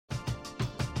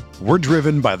We're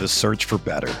driven by the search for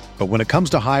better. But when it comes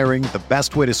to hiring, the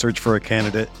best way to search for a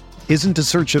candidate isn't to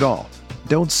search at all.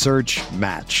 Don't search,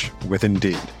 match with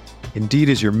Indeed. Indeed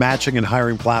is your matching and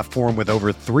hiring platform with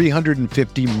over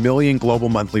 350 million global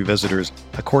monthly visitors,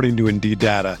 according to Indeed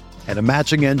data, and a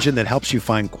matching engine that helps you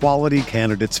find quality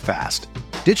candidates fast.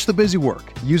 Ditch the busy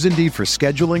work. Use Indeed for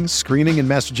scheduling, screening, and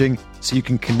messaging so you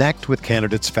can connect with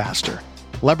candidates faster.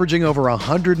 Leveraging over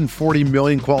 140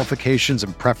 million qualifications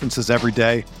and preferences every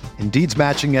day, Indeed's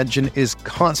matching engine is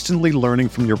constantly learning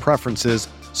from your preferences,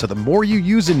 so the more you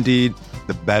use Indeed,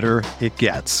 the better it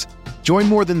gets. Join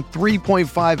more than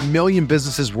 3.5 million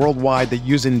businesses worldwide that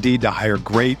use Indeed to hire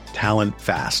great talent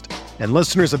fast. And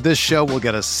listeners of this show will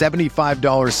get a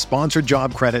 $75 sponsored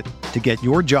job credit to get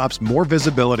your jobs more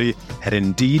visibility at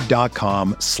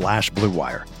Indeed.com/Blue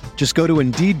Wire. Just go to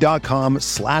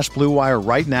Indeed.com/Blue Wire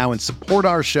right now and support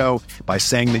our show by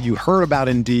saying that you heard about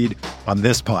Indeed on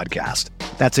this podcast.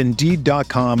 That's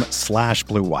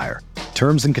Indeed.com/Blue Wire.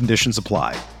 Terms and conditions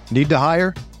apply. Need to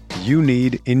hire? You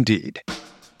need Indeed.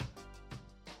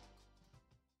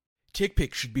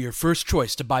 TickPick should be your first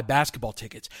choice to buy basketball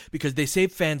tickets because they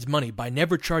save fans money by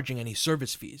never charging any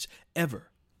service fees,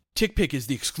 ever. TickPick is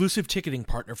the exclusive ticketing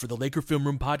partner for the Laker Film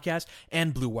Room podcast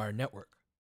and Blue Wire Network.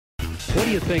 What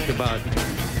do you think about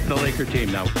the Laker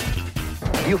team now?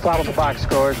 Do you follow the box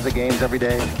scores of the games every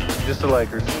day? Just the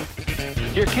Lakers.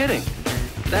 You're kidding.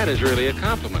 That is really a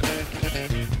compliment.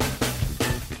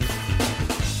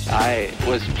 I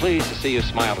was pleased to see you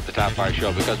smile at the top of our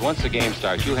show because once the game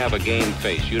starts, you have a game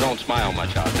face. You don't smile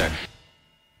much out there.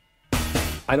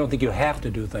 I don't think you have to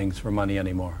do things for money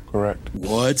anymore. Correct.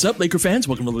 What's up, Laker fans?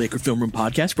 Welcome to the Laker Film Room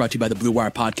podcast, brought to you by the Blue Wire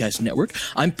Podcast Network.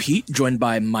 I'm Pete, joined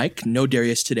by Mike, no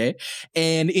Darius today.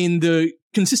 And in the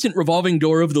consistent revolving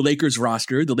door of the Lakers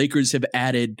roster, the Lakers have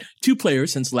added two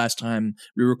players since the last time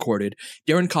we recorded,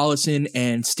 Darren Collison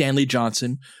and Stanley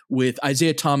Johnson, with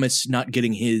Isaiah Thomas not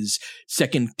getting his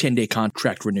second 10-day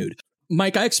contract renewed.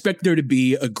 Mike, I expect there to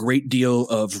be a great deal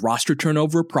of roster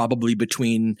turnover probably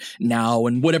between now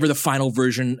and whatever the final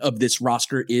version of this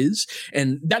roster is.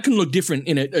 And that can look different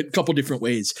in a couple different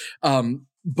ways.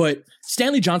 But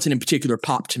Stanley Johnson in particular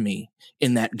popped to me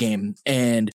in that game.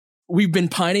 And we've been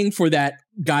pining for that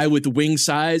guy with the wing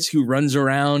size who runs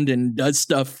around and does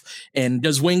stuff and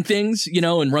does wing things, you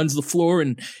know, and runs the floor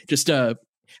and just,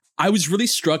 I was really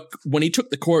struck when he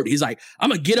took the court. He's like, I'm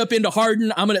going to get up into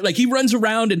Harden. He runs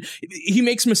around and he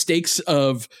makes mistakes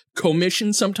of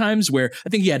commission sometimes where I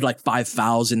think he had like 5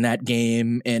 fouls in that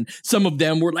game. And some of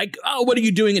them were like, oh, what are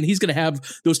you doing? And he's going to have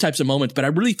those types of moments. But I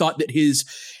really thought that his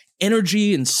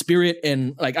energy and spirit,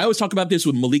 and like I always talk about this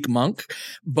with Malik Monk,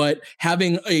 but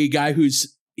having a guy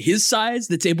who's his size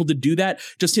that's able to do that,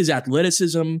 just his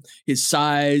athleticism, his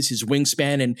size, his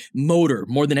wingspan, and motor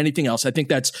more than anything else. I think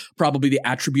that's probably the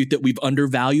attribute that we've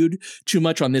undervalued too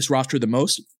much on this roster the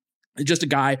most. Just a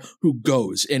guy who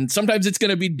goes, and sometimes it's going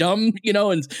to be dumb, you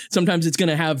know, and sometimes it's going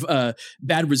to have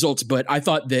bad results. But I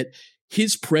thought that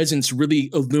his presence really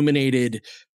illuminated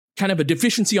kind of a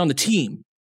deficiency on the team.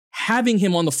 Having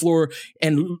him on the floor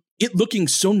and it looking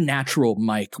so natural,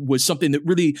 Mike, was something that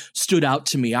really stood out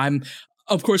to me.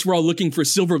 Of course, we're all looking for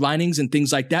silver linings and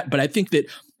things like that, but I think that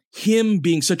him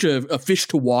being such a fish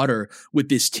to water with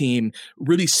this team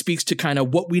really speaks to kind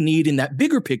of what we need in that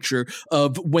bigger picture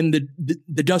of when the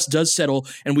dust does settle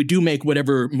and we do make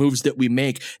whatever moves that we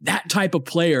make. That type of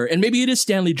player, and maybe it is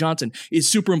Stanley Johnson, is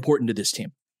super important to this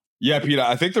team. Yeah, Peter,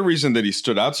 I think the reason that he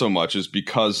stood out so much is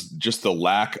because just the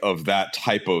lack of that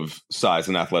type of size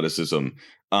and athleticism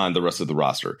on the rest of the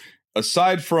roster.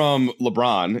 Aside from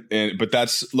LeBron, but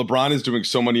LeBron is doing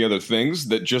so many other things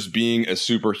that just being a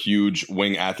super huge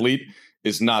wing athlete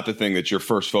is not the thing that you're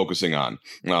first focusing on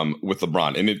with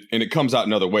LeBron. And it comes out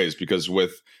in other ways because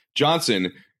with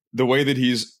Johnson, the way that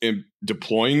he's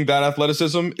deploying that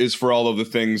athleticism is for all of the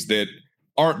things that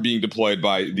aren't being deployed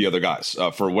by the other guys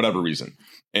for whatever reason.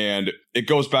 And it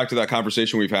goes back to that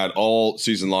conversation we've had all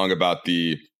season long about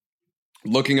the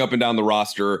looking up and down the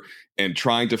roster and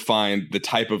trying to find the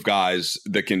type of guys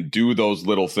that can do those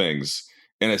little things.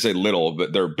 And I say little,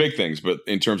 but they're big things, but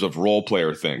in terms of role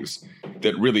player things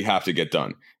that really have to get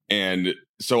done. And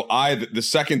so the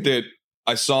second that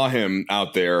I saw him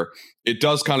out there, it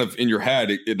does kind of in your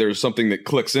head, there's something that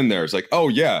clicks in there. It's like, oh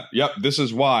yeah, yep, this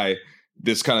is why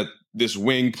this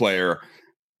wing player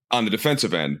on the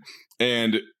defensive end.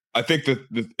 And I think that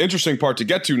the interesting part to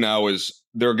get to now is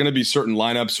there are going to be certain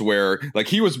lineups where, like,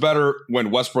 he was better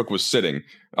when Westbrook was sitting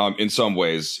in some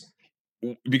ways,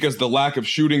 because the lack of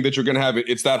shooting that you're going to have,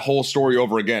 it's that whole story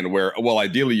over again where, well,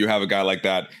 ideally you have a guy like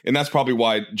that. And that's probably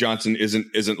why Johnson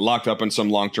isn't locked up in some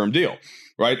long-term deal,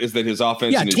 right? Is that his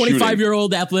offense and his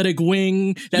 25-year-old athletic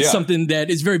wing. That's something that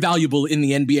is very valuable in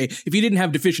the NBA. If he didn't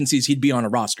have deficiencies, he'd be on a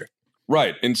roster.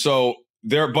 Right. And so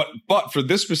but for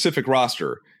this specific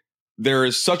roster, there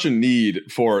is such a need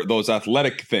for those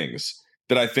athletic things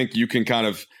that I think you can kind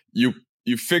of, you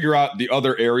figure out the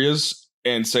other areas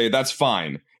and say, that's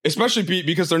fine. Especially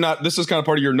because this is kind of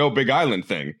part of your no Big Island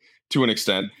thing to an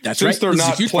extent. That's right. Since they're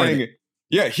not playing.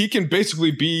 Yeah, he can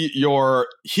basically be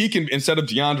instead of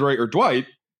DeAndre or Dwight,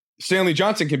 Stanley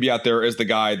Johnson can be out there as the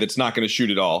guy that's not going to shoot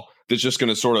at all. That's just going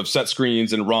to sort of set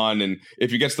screens and run. And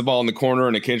if he gets the ball in the corner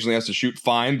and occasionally has to shoot,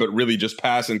 fine, but really just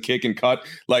pass and kick and cut.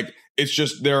 Like, it's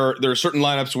just there are certain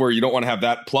lineups where you don't want to have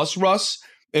that plus Russ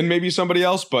and maybe somebody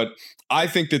else. But I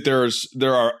think that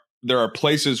there are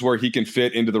places where he can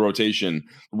fit into the rotation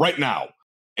right now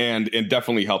and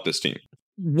definitely help this team.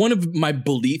 One of my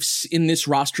beliefs in this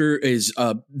roster is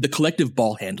the collective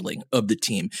ball handling of the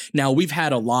team. Now, we've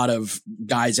had a lot of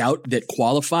guys out that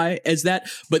qualify as that,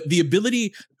 but the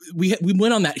ability, we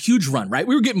went on that huge run, right?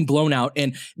 We were getting blown out,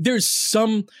 and this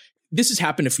has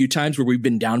happened a few times where we've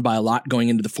been down by a lot going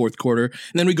into the fourth quarter,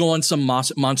 and then we go on some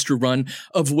monster run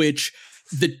of which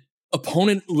the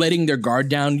opponent letting their guard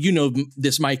down, you know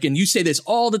this, Mike, and you say this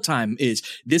all the time, is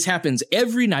this happens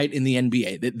every night in the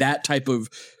NBA, that type of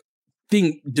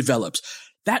thing develops.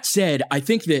 That said, I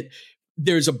think that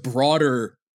there's a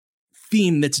broader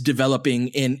theme that's developing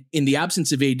in the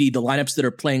absence of AD. The lineups that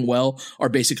are playing well are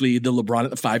basically the LeBron at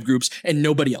the 5 groups and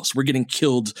nobody else. We're getting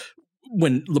killed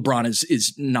when LeBron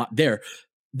is not there.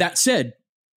 That said,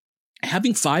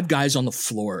 having 5 guys on the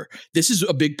floor, this is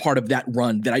a big part of that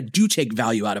run that I do take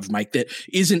value out of, Mike, that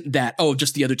isn't that,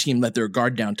 just the other team let their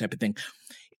guard down type of thing.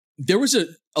 There was a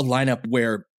lineup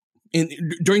where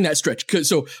during that stretch,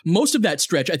 so most of that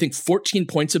stretch, I think 14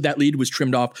 points of that lead was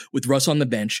trimmed off with Russ on the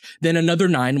bench, then another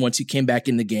 9 once he came back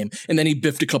in the game, and then he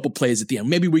biffed a couple plays at the end.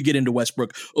 Maybe we get into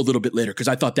Westbrook a little bit later because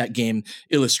I thought that game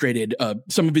illustrated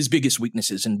some of his biggest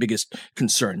weaknesses and biggest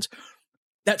concerns.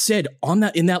 That said, in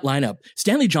that lineup,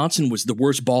 Stanley Johnson was the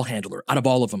worst ball handler out of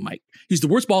all of them, Mike. He's the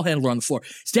worst ball handler on the floor.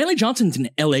 Stanley Johnson's an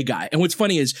LA guy. And what's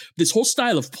funny is this whole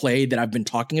style of play that I've been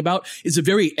talking about is a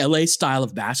very LA style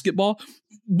of basketball.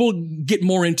 We'll get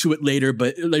more into it later,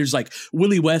 but there's like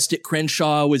Willie West at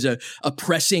Crenshaw was a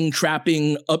pressing,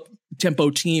 trapping,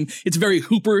 up-tempo team. It's a very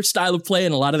Hooper style of play,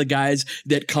 and a lot of the guys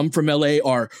that come from LA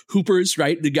are Hoopers,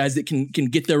 right? The guys that can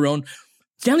get their own.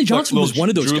 Stanley Johnson was one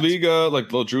of those Drew guys. League, like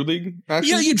little Drew League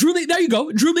action? Yeah, Drew League. There you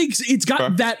go. Drew League, it's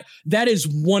got that. That is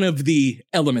one of the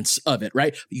elements of it,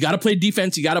 right? You got to play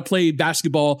defense. You got to play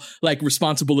basketball like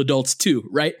responsible adults too,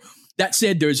 right? That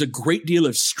said, there's a great deal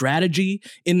of strategy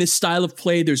in this style of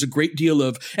play. There's a great deal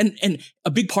of, and a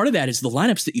big part of that is the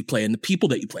lineups that you play and the people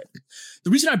that you play.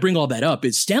 The reason I bring all that up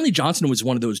is Stanley Johnson was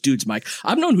one of those dudes, Mike.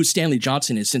 I've known who Stanley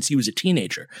Johnson is since he was a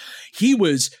teenager. He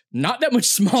was not that much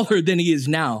smaller than he is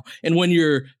now. And when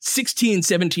you're 16,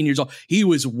 17 years old, he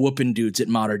was whooping dudes at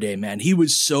Mater Dei, man. He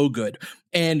was so good.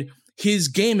 And his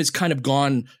game has kind of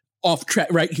gone off track,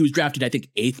 right? He was drafted, I think,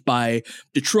 8th by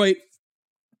Detroit.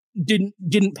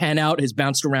 Didn't pan out, has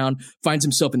bounced around, finds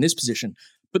himself in this position.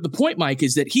 But the point, Mike,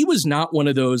 is that he was not one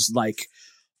of those like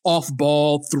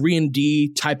off-ball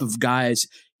 3-and-D type of guys.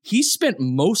 He spent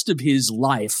most of his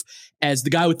life as the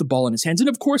guy with the ball in his hands. And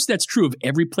of course, that's true of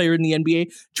every player in the NBA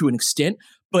to an extent.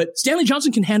 But Stanley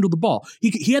Johnson can handle the ball.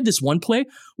 He had this one play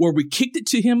where we kicked it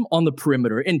to him on the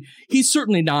perimeter. And he's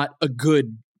certainly not a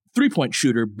good three-point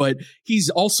shooter, but he's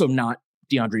also not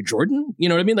DeAndre Jordan. You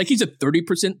know what I mean? Like, he's a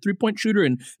 30% three-point shooter.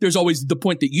 And there's always the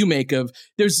point that you make of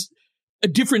there's a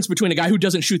difference between a guy who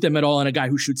doesn't shoot them at all and a guy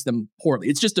who shoots them poorly.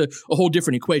 It's just a whole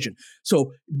different equation.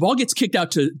 So the ball gets kicked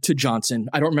out to Johnson.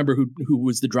 I don't remember who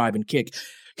was the drive and kick.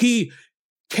 He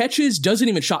catches, doesn't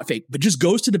even shot fake, but just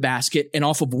goes to the basket and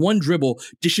off of one dribble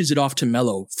dishes it off to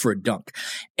Melo for a dunk.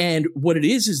 And what it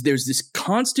is there's this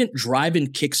constant drive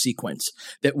and kick sequence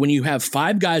that when you have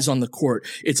 5 guys on the court,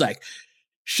 it's like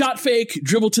shot fake,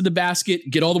 dribble to the basket,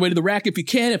 get all the way to the rack if you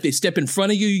can. If they step in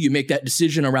front of you, you make that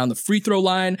decision around the free throw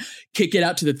line, kick it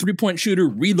out to the three-point shooter,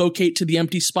 relocate to the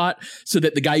empty spot so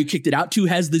that the guy you kicked it out to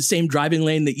has the same driving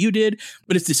lane that you did.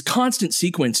 But it's this constant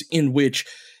sequence in which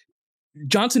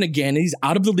Johnson, again, he's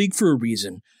out of the league for a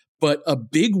reason, but a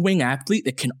big wing athlete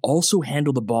that can also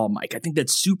handle the ball, Mike. I think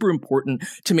that's super important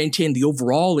to maintain the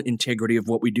overall integrity of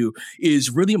what we do is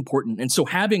really important. And so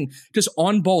having just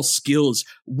on-ball skills,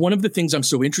 one of the things I'm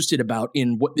so interested about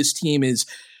in what this team is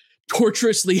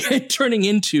torturously turning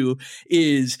into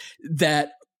is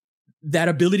that that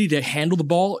ability to handle the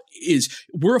ball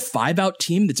we're a 5-out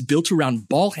team that's built around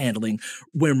ball handling,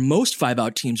 where most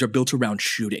 5-out teams are built around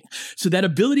shooting. So that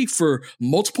ability for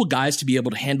multiple guys to be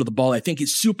able to handle the ball, I think,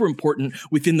 is super important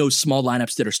within those small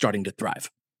lineups that are starting to thrive.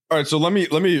 All right, so let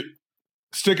me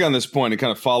stick on this point and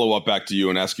kind of follow up back to you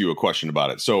and ask you a question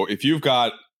about it. So if you've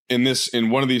got in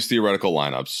one of these theoretical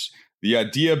lineups, the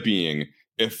idea being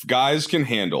if guys can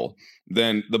handle,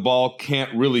 then the ball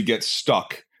can't really get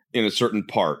stuck in a certain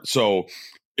part. So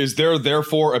is there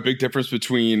therefore a big difference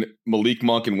between Malik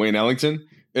Monk and Wayne Ellington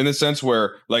in the sense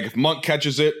where, like, if Monk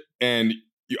catches it and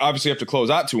you obviously have to close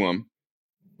out to him,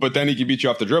 but then he can beat you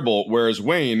off the dribble, whereas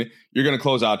Wayne, you're going to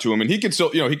close out to him and he can still,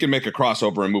 he can make a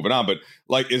crossover and move it on. But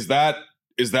like, is that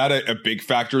a big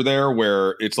factor there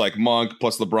where it's like Monk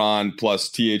plus LeBron plus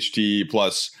THT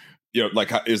plus,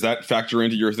 is that factor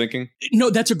into your thinking? No,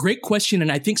 that's a great question. And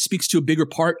I think speaks to a bigger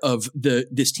part of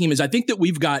this team is I think that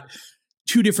we've got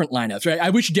two different lineups, right? I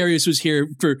wish Darius was here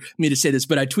for me to say this,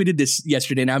 but I tweeted this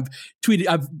yesterday and I've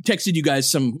texted you guys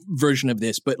some version of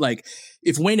this, but like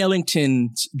if Wayne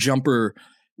Ellington's jumper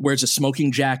wears a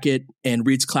smoking jacket and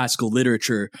reads classical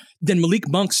literature, then Malik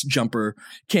Monk's jumper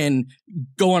can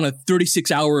go on a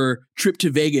 36-hour trip to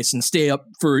Vegas and stay up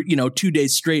for, 2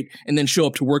 days straight and then show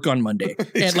up to work on Monday.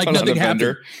 And like nothing happened.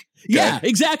 Okay. Yeah,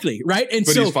 exactly. Right. And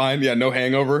but he's fine. Yeah. No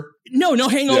hangover. No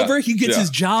hangover. Yeah. He gets his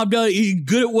job done. He's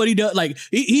good at what he does. Like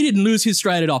he didn't lose his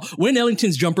stride at all. Wayne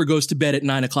Ellington's jumper goes to bed at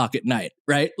 9:00 at night.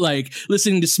 Right. Like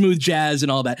listening to smooth jazz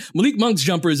and all that. Malik Monk's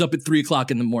jumper is up at 3:00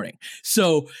 in the morning.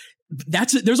 So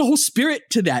there's a whole spirit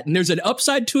to that, and there's an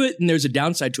upside to it, and there's a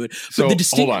downside to it. But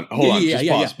hold on.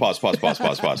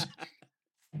 Pause.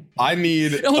 I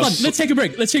need. Hold on. Let's take a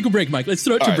break. Let's take a break, Mike. Let's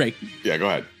throw it to break. Yeah, go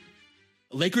ahead.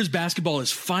 Lakers basketball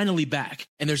is finally back,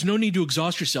 and there's no need to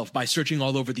exhaust yourself by searching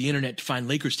all over the internet to find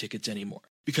Lakers tickets anymore.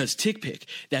 Because TickPick,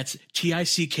 that's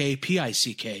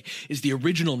TickPick, is the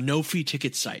original no-fee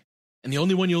ticket site, and the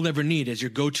only one you'll ever need as your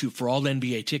go-to for all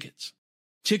NBA tickets.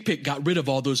 TickPick got rid of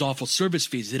all those awful service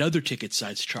fees that other ticket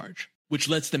sites charge, which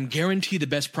lets them guarantee the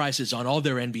best prices on all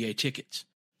their NBA tickets.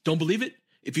 Don't believe it?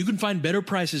 If you can find better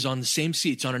prices on the same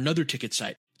seats on another ticket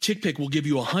site, TickPick will give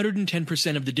you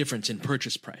 110% of the difference in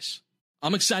purchase price.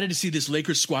 I'm excited to see this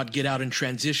Lakers squad get out and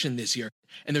transition this year,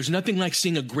 and there's nothing like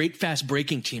seeing a great fast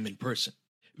breaking team in person.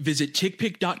 Visit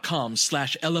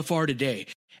tickpick.com/LFR today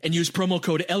and use promo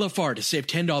code LFR to save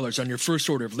 $10 on your first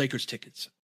order of Lakers tickets.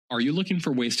 Are you looking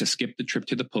for ways to skip the trip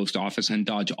to the post office and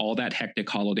dodge all that hectic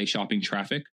holiday shopping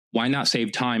traffic? Why not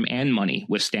save time and money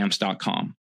with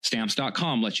Stamps.com?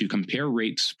 Stamps.com lets you compare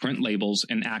rates, print labels,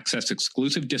 and access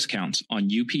exclusive discounts on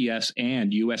UPS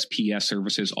and USPS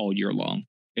services all year long.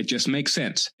 It just makes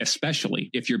sense, especially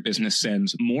if your business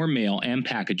sends more mail and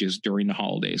packages during the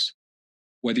holidays.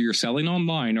 Whether you're selling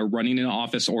online or running an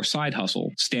office or side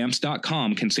hustle,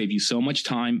 Stamps.com can save you so much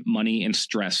time, money, and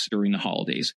stress during the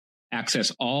holidays.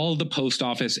 Access all the post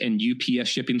office and UPS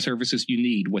shipping services you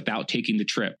need without taking the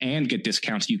trip and get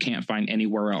discounts you can't find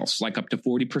anywhere else, like up to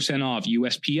 40% off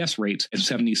USPS rates and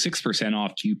 76%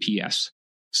 off UPS.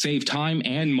 Save time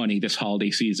and money this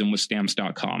holiday season with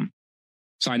Stamps.com.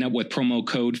 Sign up with promo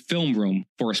code FILMROOM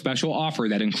for a special offer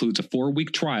that includes a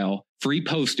 4-week trial, free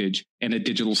postage, and a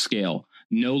digital scale.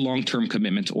 No long-term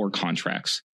commitments or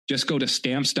contracts. Just go to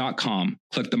Stamps.com,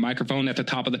 click the microphone at the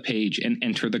top of the page, and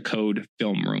enter the code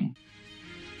FILMROOM.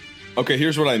 Okay,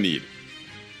 here's what I need.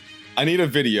 I need a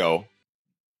video,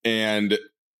 and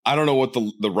I don't know what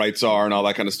the rights are and all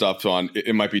that kind of stuff. So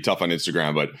it might be tough on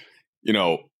Instagram, but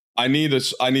I need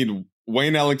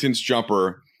Wayne Ellington's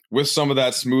jumper with some of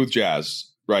that smooth jazz,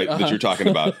 right, that you're talking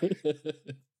about,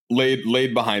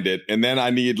 laid behind it, and then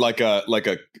I need like a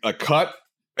cut.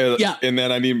 And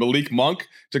then I need Malik Monk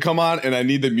to come on, and I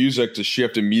need the music to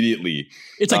shift immediately.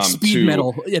 It's like speed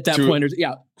metal at that point.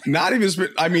 Yeah. Not even,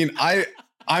 I mean,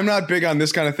 I'm not big on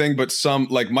this kind of thing, but some,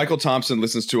 like Michael Thompson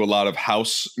listens to a lot of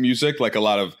house music, like a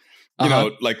lot of,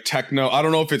 like techno. I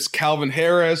don't know if it's Calvin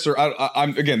Harris or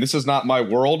I'm again, this is not my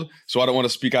world, so I don't want to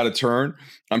speak out of turn.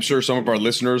 I'm sure some of our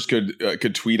listeners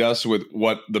could tweet us with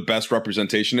what the best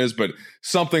representation is, but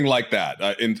something like that.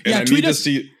 And I need to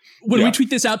see. When we tweet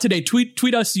this out today,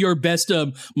 tweet us your best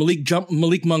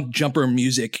Malik Monk jumper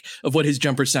music of what his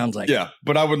jumper sounds like. Yeah,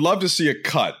 but I would love to see a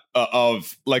cut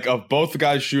of both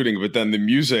guys shooting, but then the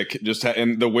music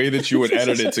and the way that you would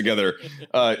edit it together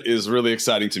is really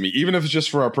exciting to me, even if it's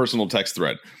just for our personal text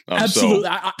thread. Absolutely,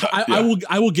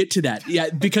 I will get to that.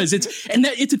 Yeah, because it's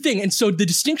a thing. And so the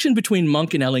distinction between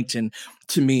Monk and Ellington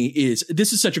to me is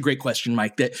this is such a great question,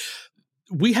 Mike. That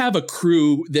we have a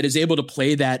crew that is able to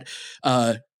play that.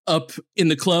 Up in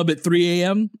the club at 3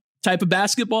 a.m. type of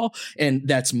basketball, and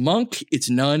that's Monk, it's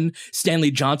Nunn,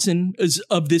 Stanley Johnson is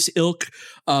of this ilk,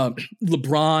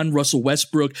 LeBron, Russell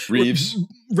Westbrook, Reeves.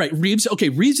 Right, Reeves. Okay,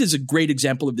 Reeves is a great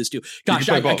example of this too. Gosh,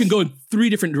 I can go in 3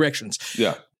 different directions.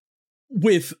 Yeah.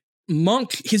 With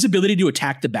Monk, his ability to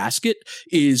attack the basket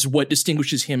is what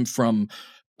distinguishes him from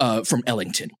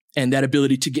Ellington, and that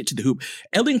ability to get to the hoop.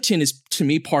 Ellington is, to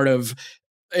me, part of,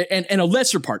 and a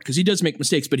lesser part, because he does make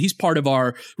mistakes, but he's part of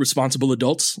our responsible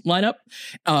adults lineup.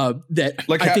 That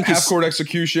like I think half court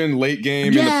execution, late game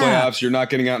in the playoffs. You're not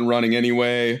getting out and running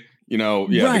anyway. Right.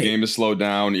 The game is slowed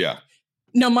down. Yeah.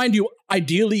 Now, mind you,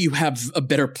 ideally, you have a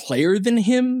better player than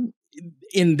him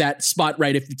in that spot,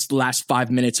 right? If it's the last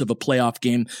 5 minutes of a playoff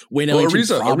game, when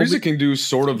Ariza can do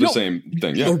sort of the same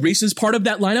thing. Yeah, Ariza is part of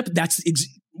that lineup.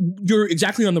 You're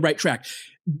exactly on the right track.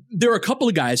 There are a couple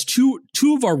of guys, two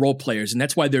of our role players, and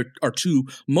that's why there are 2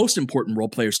 most important role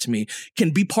players to me,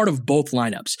 can be part of both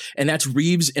lineups, and that's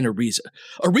Reeves and Ariza.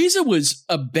 Ariza was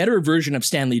a better version of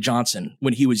Stanley Johnson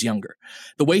when he was younger.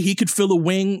 The way he could fill a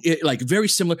wing, very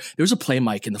similar. There was a play,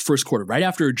 Mike, in the first quarter, right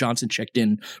after Johnson checked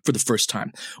in for the first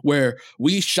time, where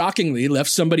we shockingly left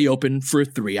somebody open for a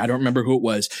 3. I don't remember who it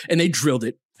was, and they drilled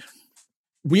it.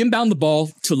 We inbound the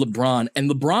ball to LeBron, and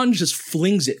LeBron just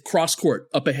flings it cross court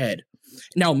up ahead.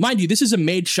 Now, mind you, this is a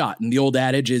made shot, and the old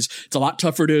adage is it's a lot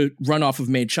tougher to run off of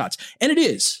made shots. And it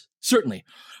is, certainly.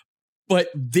 But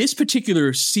this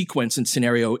particular sequence and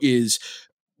scenario is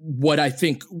what I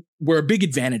think where a big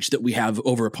advantage that we have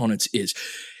over opponents is.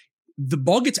 The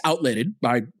ball gets outletted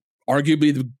by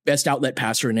arguably the best outlet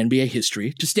passer in NBA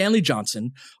history to Stanley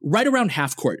Johnson right around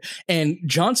half court. And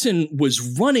Johnson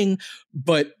was running,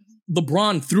 but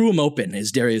LeBron threw him open,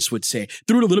 as Darius would say,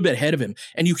 threw it a little bit ahead of him.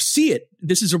 And you see it.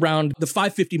 This is around the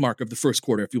 5:50 mark of the first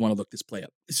quarter, if you want to look this play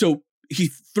up. So he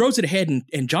throws it ahead,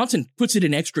 and Johnson puts it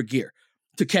in extra gear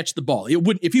to catch the ball. It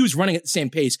would, if he was running at the same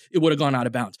pace, it would have gone out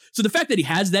of bounds. So the fact that he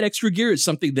has that extra gear is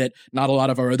something that not a lot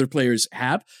of our other players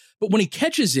have. But when he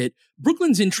catches it,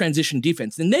 Brooklyn's in transition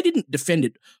defense, and they didn't defend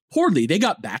it poorly. They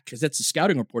got back because that's the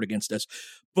scouting report against us.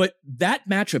 But that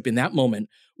matchup in that moment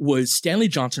was Stanley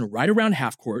Johnson right around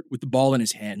half court with the ball in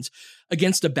his hands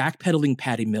against a backpedaling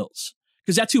Patty Mills,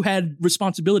 because that's who had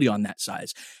responsibility on that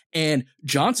size. And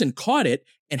Johnson caught it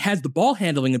and has the ball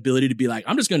handling ability to be like,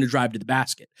 I'm just going to drive to the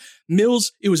basket.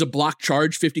 Mills, it was a block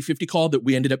charge 50-50 call that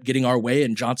we ended up getting our way,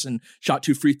 and Johnson shot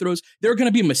 2 free throws. There are going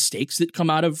to be mistakes that come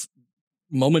out of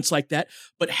moments like that,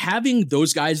 but having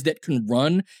those guys that can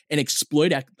run and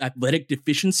exploit athletic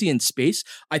deficiency in space,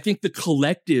 I think the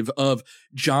collective of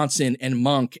Johnson and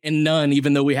Monk and Nunn,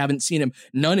 even though we haven't seen him,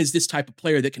 Nunn is this type of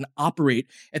player that can operate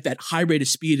at that high rate of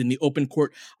speed in the open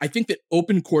court. I think that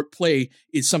open court play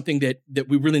is something that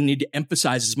we really need to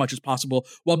emphasize as much as possible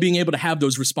while being able to have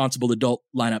those responsible adult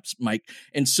lineups, Mike.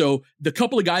 And so the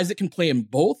couple of guys that can play in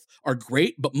both are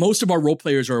great, but most of our role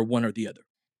players are one or the other.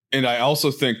 And I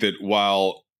also think that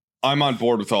while I'm on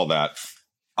board with all that,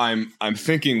 I'm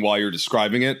thinking while you're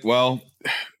describing it, well,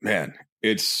 man,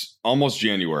 it's almost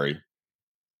January.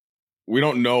 We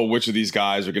don't know which of these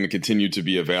guys are going to continue to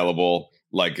be available.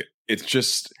 Like, it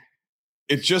just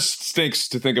stinks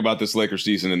to think about this Lakers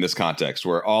season in this context,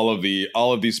 where all of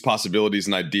these possibilities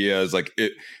and ideas, like,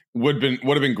 it would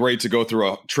have been great to go through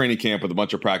a training camp with a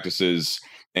bunch of practices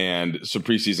and some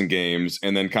preseason games,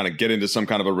 and then kind of get into some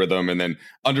kind of a rhythm, and then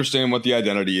understand what the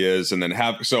identity is, and then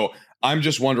so I'm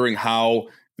just wondering how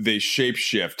they shape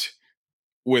shift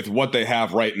with what they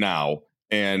have right now,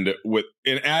 and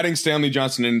adding Stanley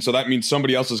Johnson in. So that means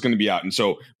somebody else is going to be out. And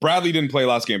so Bradley didn't play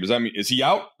last game. Does that mean, is he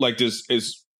out? Like, does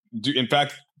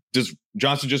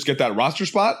Johnson just get that roster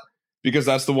spot because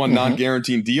that's the one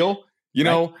non-guaranteed deal?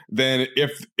 Then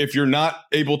if you're not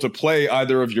able to play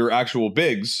either of your actual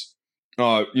bigs,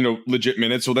 legit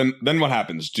minutes, so then what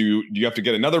happens? Do you have to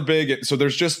get another big? So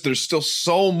there's still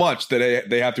so much that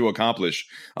they have to accomplish.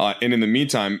 And in the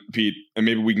meantime, Pete, and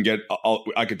maybe we can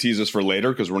I could tease this for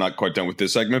later because we're not quite done with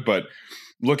this segment, but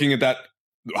looking at that,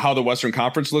 how the Western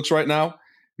Conference looks right now,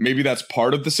 maybe that's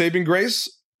part of the saving grace,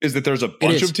 is that there's a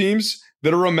bunch of teams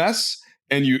that are a mess,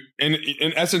 and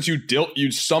in essence,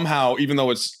 you somehow, even though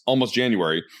it's almost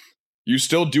January, you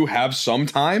still do have some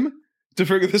time to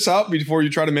figure this out before you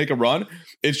try to make a run.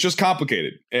 It's just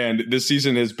complicated. And this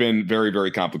season has been very,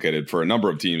 very complicated for a number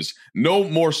of teams, no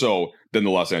more so than the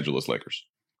Los Angeles Lakers.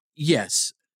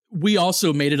 Yes. We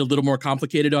also made it a little more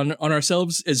complicated on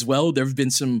ourselves as well. There have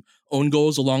been some own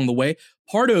goals along the way.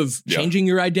 Part of changing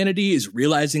your identity is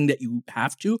realizing that you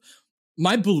have to.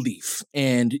 My belief,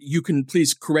 and you can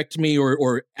please correct me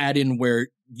or add in where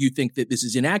you think that this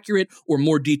is inaccurate or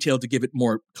more detailed to give it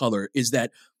more color, is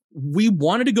that we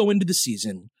wanted to go into the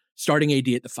season starting AD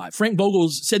at the 5. Frank Vogel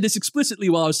said this explicitly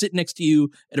while I was sitting next to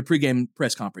you at a pregame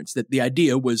press conference, that the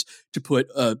idea was to put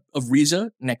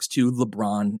Ariza next to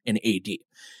LeBron and AD.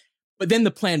 But then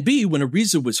the plan B, when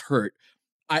Ariza was hurt,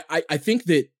 I think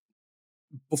that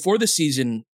before the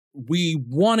season, we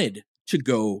wanted to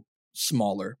go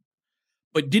smaller,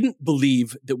 but didn't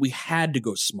believe that we had to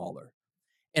go smaller.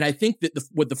 And I think that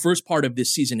what the first part of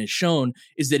this season has shown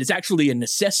is that it's actually a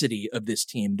necessity of this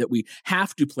team that we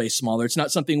have to play smaller. It's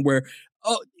not something where,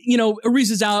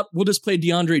 Ariza's out, we'll just play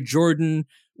DeAndre Jordan.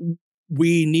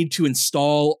 We need to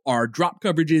install our drop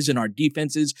coverages and our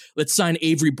defenses. Let's sign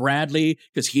Avery Bradley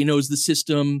because he knows the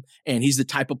system and he's the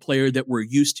type of player that we're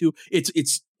used to.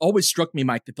 It's always struck me,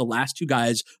 Mike, that the last two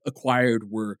guys acquired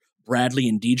were Bradley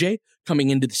and DJ coming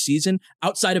into the season,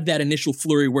 outside of that initial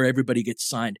flurry where everybody gets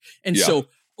signed. And so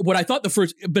what I thought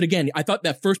I thought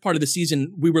that first part of the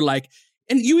season, we were like,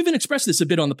 and you even expressed this a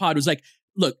bit on the pod, was like,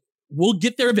 look, we'll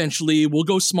get there eventually. We'll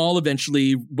go small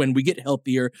eventually when we get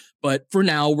healthier. But for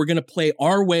now, we're going to play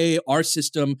our way, our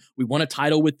system. We won a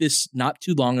title with this not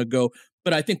too long ago.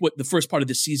 But I think what the first part of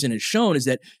the season has shown is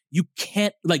that you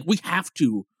can't, we have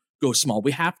to go small.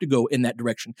 We have to go in that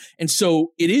direction. And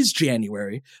so it is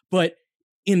January, but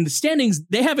in the standings,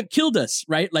 they haven't killed us,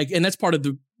 right? And that's part of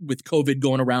with COVID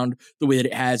going around the way that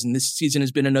it has. And this season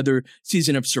has been another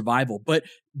season of survival. But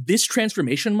this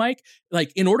transformation, Mike,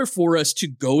 in order for us to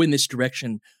go in this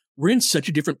direction, we're in such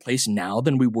a different place now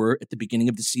than we were at the beginning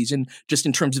of the season, just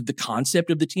in terms of the concept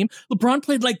of the team. LeBron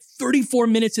played 34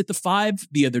 minutes at the 5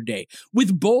 the other day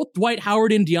with both Dwight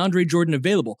Howard and DeAndre Jordan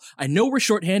available. I know we're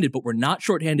shorthanded, but we're not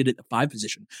shorthanded at the 5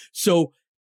 position. So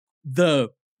the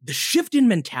shift in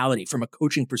mentality from a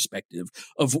coaching perspective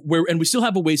of and we still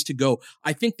have a ways to go.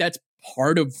 I think that's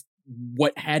part of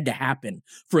what had to happen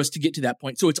for us to get to that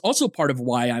point. So it's also part of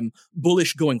why I'm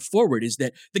bullish going forward, is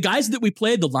that the guys that we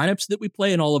play, the lineups that we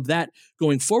play and all of that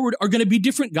going forward are going to be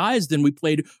different guys than we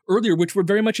played earlier, which were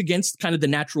very much against kind of the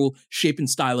natural shape and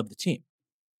style of the team.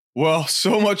 Well,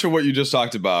 so much of what you just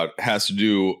talked about has to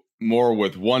do more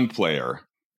with one player.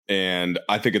 And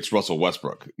I think it's Russell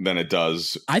Westbrook than it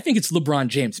does. I think it's LeBron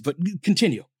James, but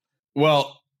continue.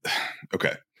 Well,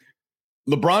 okay.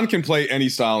 LeBron can play any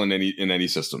style in any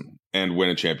system and win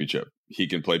a championship. He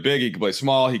can play big, he can play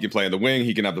small, he can play in the wing,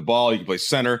 he can have the ball, he can play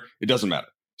center. It doesn't matter.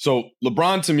 So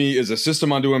LeBron to me is a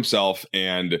system unto himself.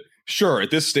 And sure,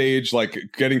 at this stage,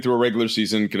 getting through a regular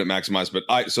season, can it maximize?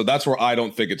 But so that's where I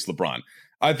don't think it's LeBron.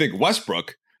 I think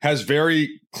Westbrook has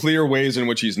very clear ways in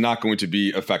which he's not going to be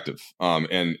effective on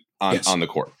the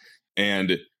court.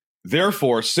 And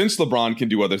therefore, since LeBron can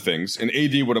do other things, and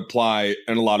AD would apply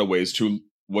in a lot of ways to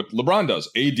what LeBron does.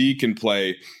 AD can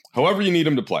play however you need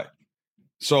him to play.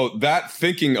 So that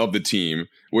thinking of the team,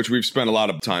 which we've spent a lot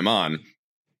of time on,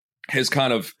 has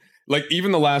kind of,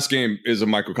 even the last game is a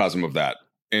microcosm of that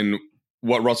and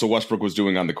what Russell Westbrook was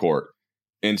doing on the court.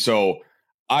 And so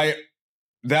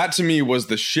that to me was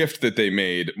the shift that they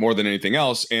made more than anything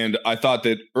else. And I thought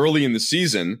that early in the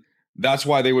season, that's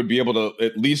why they would be able to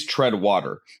at least tread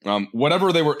water.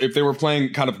 Whatever they were, if they were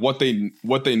playing kind of what they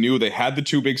knew, they had the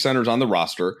two big centers on the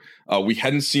roster. We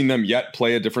hadn't seen them yet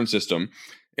play a different system.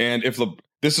 And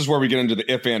this is where we get into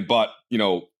the if and but,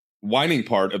 whining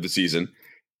part of the season.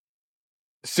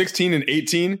 16 and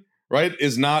 18, right,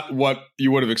 is not what you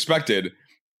would have expected.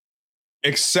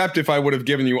 Except if I would have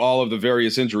given you all of the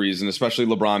various injuries, and especially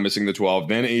LeBron missing the 12,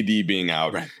 then AD being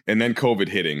out, right, and then COVID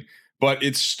hitting. But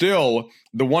it's still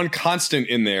the one constant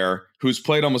in there who's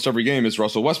played almost every game is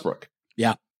Russell Westbrook.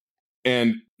 Yeah.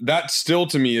 And that still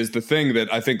to me is the thing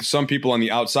that I think some people on the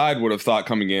outside would have thought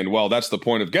coming in, well, that's the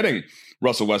point of getting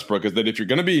Russell Westbrook, is that if you're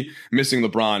going to be missing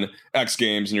LeBron X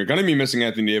games and you're going to be missing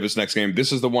Anthony Davis next game,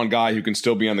 this is the one guy who can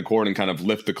still be on the court and kind of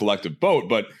lift the collective boat.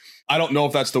 But I don't know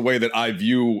if that's the way that I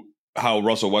view how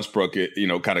Russell Westbrook,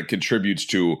 kind of contributes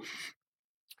to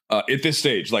at this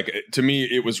stage. To me,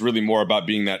 it was really more about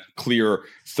being that clear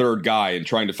third guy and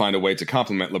trying to find a way to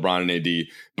complement LeBron and AD.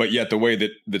 But yet the way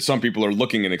that some people are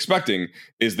looking and expecting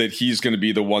is that he's going to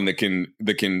be the one that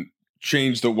can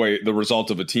change the result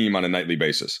of a team on a nightly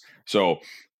basis. So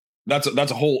that's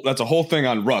a whole thing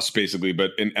on Russ basically.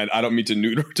 But and I don't mean to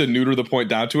neuter the point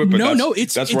down to it. But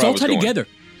it's all tied together.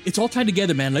 It's all tied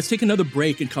together, man. Let's take another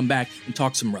break and come back and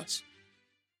talk some Russ.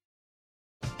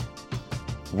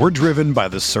 We're driven by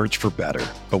the search for better.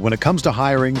 But when it comes to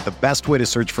hiring, the best way to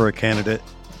search for a candidate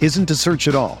isn't to search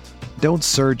at all. Don't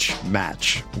search,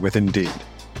 match with Indeed.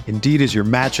 Indeed is your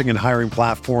matching and hiring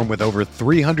platform with over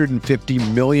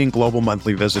 350 million global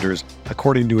monthly visitors,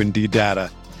 according to Indeed data,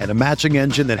 and a matching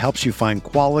engine that helps you find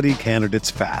quality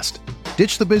candidates fast.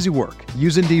 Ditch the busy work.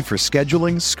 Use Indeed for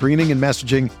scheduling, screening, and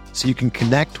messaging so you can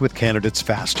connect with candidates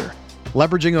faster.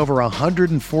 Leveraging over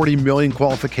 140 million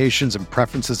qualifications and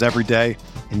preferences every day,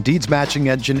 Indeed's matching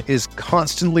engine is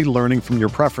constantly learning from your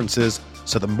preferences,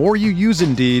 so the more you use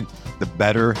Indeed, the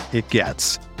better it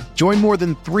gets. Join more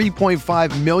than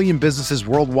 3.5 million businesses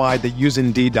worldwide that use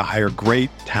Indeed to hire great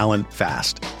talent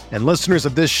fast. And listeners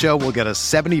of this show will get a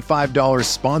 $75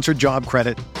 sponsored job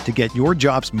credit to get your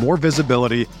jobs more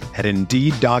visibility at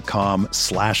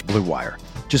Indeed.com/Blue Wire.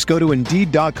 Just go to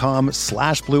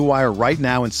Indeed.com/Blue Wire right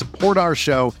now and support our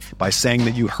show by saying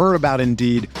that you heard about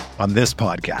Indeed on this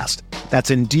podcast. That's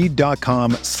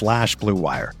Indeed.com/Blue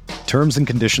Wire. Terms and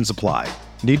conditions apply.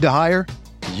 Need to hire?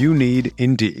 You need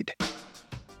Indeed.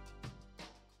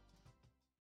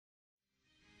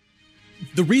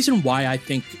 The reason why I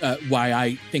think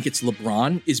it's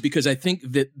LeBron is because I think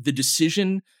that the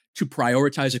decision to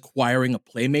prioritize acquiring a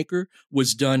playmaker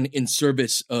was done in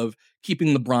service of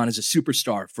keeping LeBron as a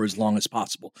superstar for as long as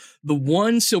possible. The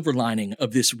one silver lining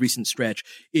of this recent stretch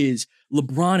is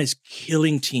LeBron is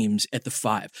killing teams at the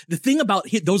 5. The thing about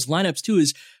those lineups too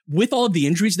is with all of the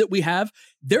injuries that we have,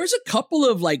 there's a couple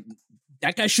of like,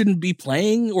 that guy shouldn't be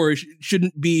playing or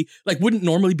shouldn't be like, wouldn't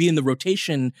normally be in the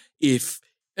rotation if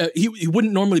he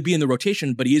wouldn't normally be in the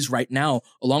rotation, but he is right now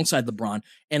alongside LeBron,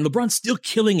 and LeBron's still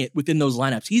killing it within those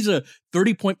lineups. He's a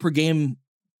 30-point per game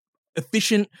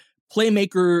efficient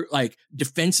playmaker. Like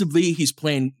defensively, he's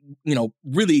playing,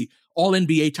 really all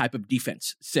NBA type of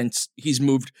defense since he's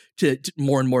moved to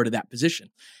more and more to that position.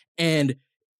 And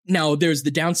now there's the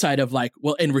downside of like,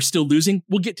 well, and we're still losing.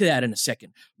 We'll get to that in a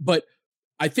second. But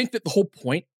I think that the whole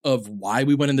point of why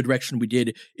we went in the direction we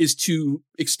did is to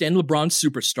extend LeBron's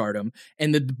superstardom.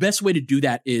 And the best way to do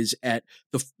that is at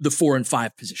the 4 and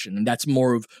 5 position. And that's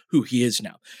more of who he is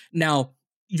now. Now,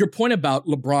 your point about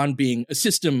LeBron being a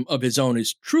system of his own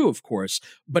is true, of course.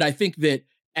 But I think that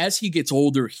as he gets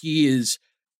older, he is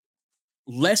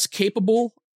less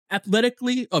capable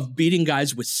athletically of beating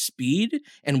guys with speed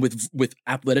and with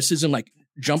athleticism, like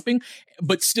jumping,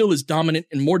 but still is dominant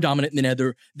and more dominant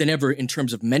than ever in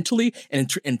terms of mentally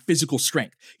and physical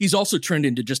strength. He's also turned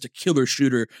into just a killer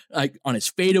shooter, like on his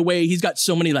fadeaway. He's got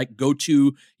so many like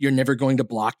go-to, you're never going to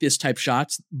block this type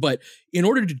shots. But in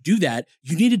order to do that,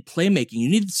 you needed playmaking. You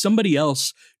needed somebody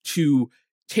else to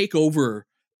take over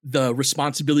the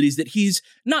responsibilities that he's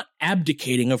not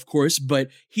abdicating, of course, but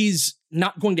he's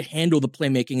not going to handle the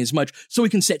playmaking as much, so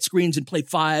he can set screens and play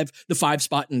the 5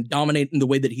 spot and dominate in the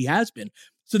way that he has been.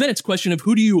 So then it's a question of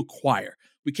who do you acquire?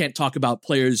 We can't talk about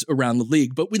players around the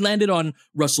league, but we landed on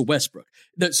Russell Westbrook.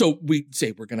 So we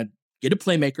say we're going to get a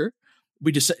playmaker.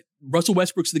 We just Russell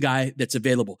Westbrook's the guy that's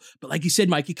available. But like you said,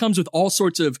 Mike, he comes with all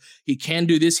sorts of, he can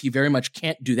do this, he very much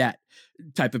can't do that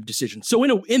type of decision. So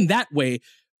in that way,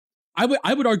 I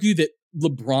would argue that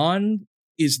LeBron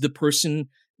is the person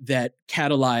that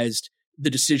catalyzed the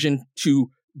decision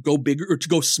to go bigger or to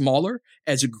go smaller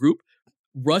as a group.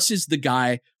 Russ is the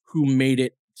guy who made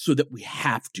it so that we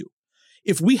have to.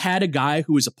 If we had a guy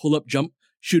who was a pull-up jump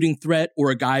shooting threat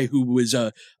or a guy who was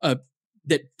that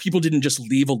people didn't just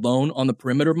leave alone on the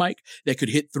perimeter, Mike, that could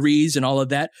hit threes and all of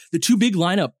that, the 2 big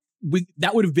lineup,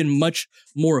 that would have been much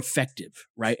more effective,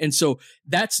 right? And so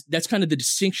that's kind of the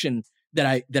distinction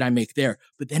that I make there.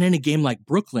 But then in a game like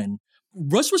Brooklyn,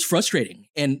 Russ was frustrating.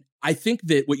 And I think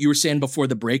that what you were saying before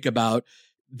the break about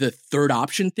the third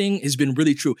option thing has been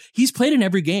really true. He's played in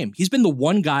every game. He's been the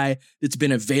one guy that's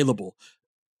been available.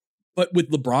 But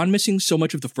with LeBron missing so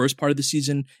much of the first part of the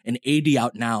season and AD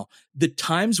out now, the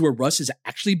times where Russ has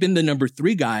actually been the number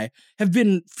 3 guy have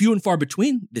been few and far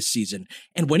between this season.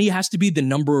 And when he has to be the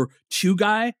number 2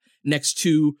 guy next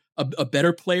to a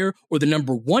better player or the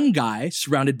number 1 guy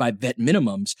surrounded by vet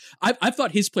minimums, I've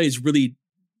thought his play has really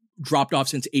dropped off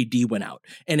since AD went out.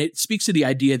 And it speaks to the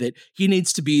idea that he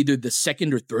needs to be either the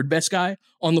second or third best guy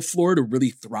on the floor to really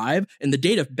thrive. And the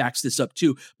data backs this up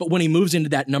too. But when he moves into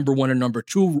that number 1 or number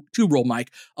 2 role,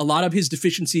 Mike, a lot of his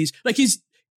deficiencies, like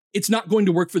it's not going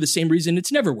to work for the same reason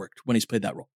it's never worked when he's played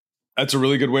that role. That's a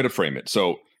really good way to frame it.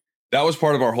 So that was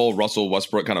part of our whole Russell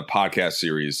Westbrook kind of podcast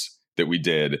series that we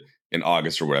did in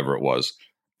August or whatever it was.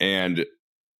 And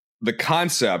the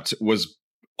concept was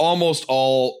almost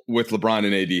all with LeBron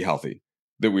and AD healthy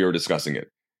that we were discussing it.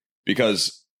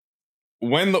 Because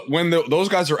when those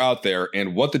guys are out there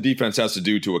and what the defense has to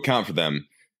do to account for them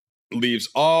leaves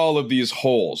all of these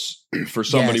holes for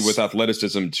somebody with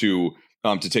athleticism to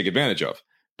take advantage of.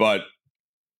 But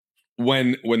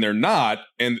when they're not,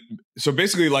 and so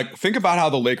basically, like, think about how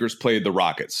the Lakers played the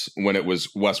Rockets when it was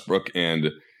Westbrook and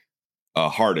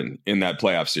Harden in that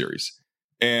playoff series.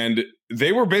 And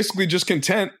they were basically just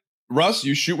content. Russ,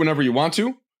 you shoot whenever you want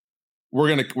to.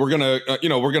 we're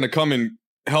gonna come and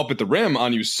help at the rim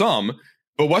on you some,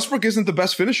 but Westbrook isn't the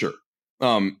best finisher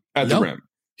at the rim.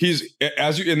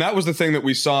 And that was the thing that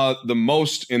we saw the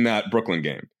most in that Brooklyn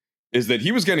game, is that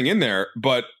he was getting in there,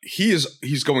 but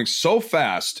he's going so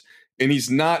fast, and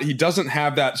he doesn't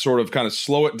have that sort of kind of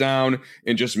slow it down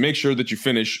and just make sure that you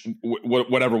finish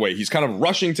whatever way. He's kind of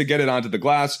rushing to get it onto the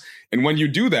glass. And when you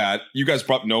do that, you guys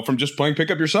probably know from just playing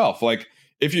pickup yourself, like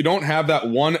if you don't have that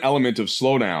one element of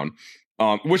slowdown,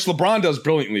 which LeBron does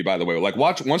brilliantly, by the way, like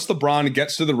once LeBron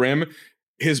gets to the rim,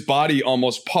 his body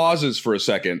almost pauses for a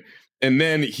second, and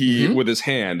then he, with his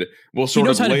hand, will sort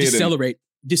of lay it in. He knows how to decelerate.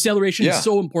 Deceleration is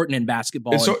so important in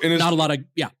basketball. And not a lot of,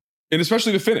 And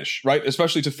especially to finish, right?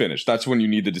 Especially to finish. That's when you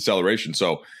need the deceleration.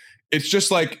 So it's just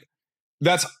like,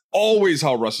 that's always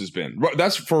how Russ has been.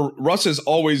 Russ has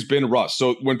always been Russ.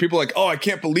 So when people are like, oh, I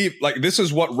can't believe, like, this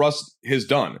is what Russ has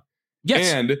done.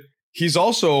 Yes. And he's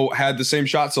also had the same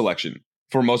shot selection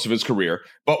for most of his career.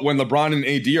 But when LeBron and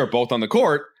AD are both on the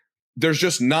court, there's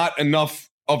just not enough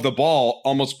of the ball,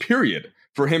 almost period,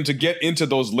 for him to get into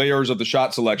those layers of the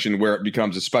shot selection where it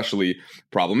becomes especially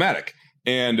problematic.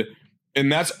 And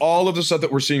that's all of the stuff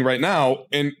that we're seeing right now.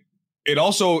 And it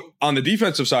also, on the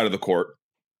defensive side of the court,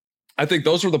 I think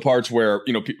those are the parts where,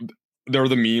 there are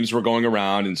the memes were going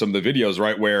around in some of the videos,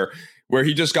 right? Where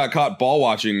he just got caught ball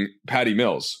watching Patty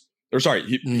Mills.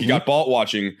 He got ball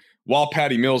watching while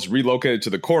Patty Mills relocated to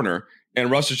the corner, and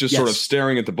Russ is just sort of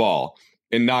staring at the ball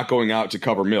and not going out to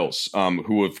cover Mills,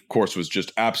 who, of course, was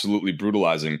just absolutely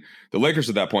brutalizing the Lakers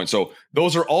at that point. So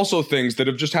those are also things that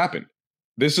have just happened.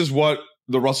 This is what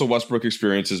the Russell Westbrook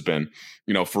experience has been,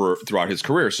 throughout his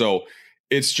career. So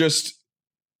it's just,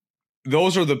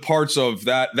 those are the parts of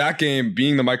that game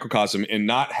being the microcosm and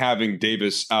not having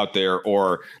Davis out there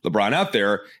or LeBron out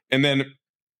there. And then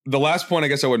the last point I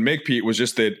guess I would make, Pete, was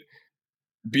just that,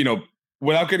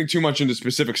 without getting too much into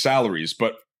specific salaries,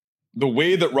 but the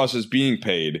way that Russ is being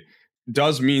paid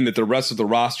does mean that the rest of the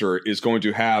roster is going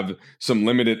to have some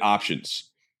limited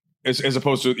options, as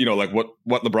opposed to, like what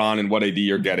LeBron and what AD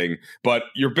are getting. But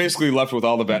you're basically left with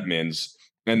all the vet mins,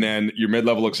 and then your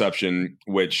mid-level exception,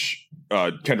 which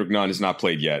Kendrick Nunn has not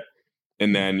played yet,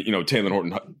 and then Taylor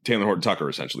Horton Tucker,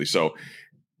 essentially. So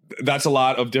that's a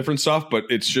lot of different stuff, but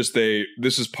it's just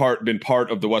this has been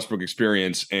part of the Westbrook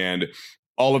experience, and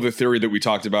all of the theory that we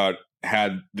talked about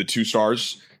had the two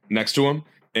stars next to him,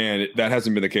 and that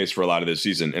hasn't been the case for a lot of this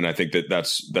season. And I think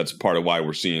that's part of why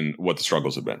we're seeing what the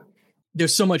struggles have been.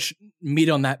 There's so much meat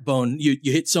on that bone. You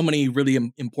hit so many really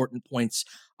important points.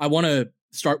 I want to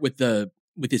start with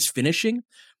his finishing.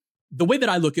 The way that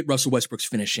I look at Russell Westbrook's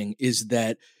finishing is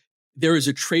that there is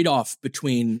a trade-off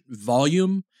between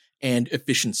volume and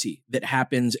efficiency that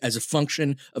happens as a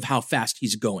function of how fast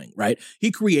he's going, right? He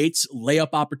creates layup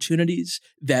opportunities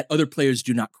that other players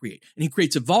do not create. And he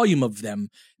creates a volume of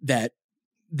them that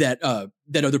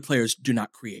other players do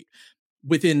not create.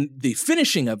 Within the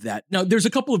finishing of that, now there's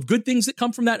a couple of good things that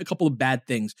come from that, a couple of bad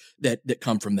things that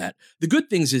come from that. The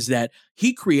good things is that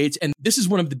he creates, and this is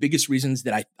one of the biggest reasons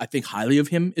that I think highly of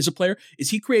him as a player, is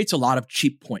he creates a lot of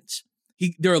cheap points.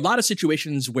 There are a lot of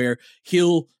situations where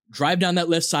he'll drive down that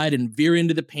left side and veer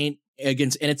into the paint and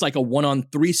it's like a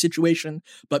 1-on-3 situation.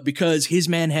 But because his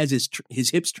man has his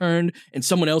hips turned and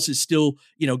someone else is still,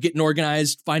 getting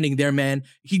organized, finding their man,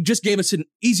 he just gave us an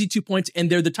easy 2 points. And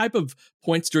they're the type of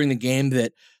points during the game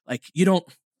that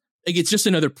it's just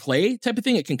another play type of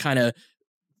thing. It can kind of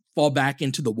fall back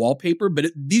into the wallpaper, but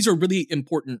these are really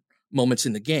important moments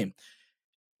in the game.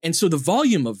 And so the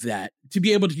volume of that, to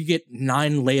be able to get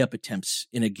 9 layup attempts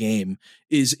in a game,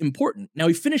 is important. Now,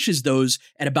 he finishes those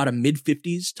at about a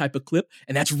mid-50s type of clip,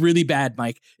 and that's really bad,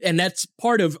 Mike. And that's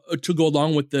part of, to go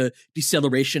along with the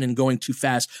deceleration and going too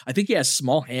fast. I think he has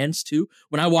small hands, too.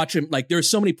 When I watch him, there are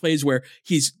so many plays where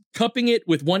he's cupping it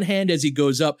with one hand as he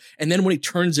goes up, and then when he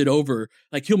turns it over,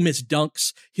 he'll miss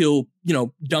dunks. He'll,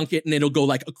 dunk it, and it'll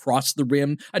go, across the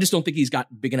rim. I just don't think he's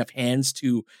got big enough hands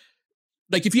to...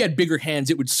 if he had bigger hands,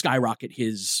 it would skyrocket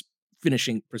his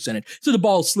finishing percentage. So the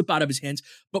ball will slip out of his hands.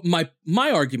 But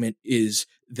my argument is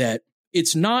that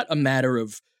it's not a matter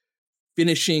of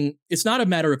finishing. It's not a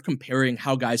matter of comparing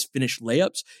how guys finish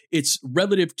layups. It's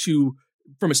relative to,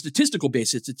 from a statistical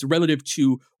basis, it's relative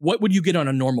to what would you get on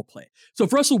a normal play. So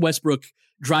if Russell Westbrook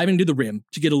driving to the rim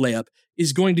to get a layup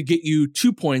is going to get you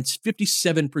 2 points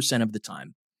 57% of the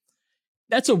time,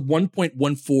 that's a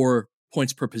 1.14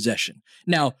 points per possession.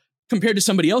 Now, compared to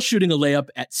somebody else shooting a layup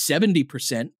at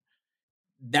 70%,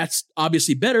 that's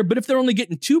obviously better. But if they're only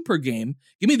getting 2 per game,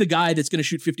 give me the guy that's going to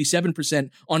shoot 57%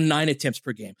 on 9 attempts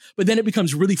per game. But then it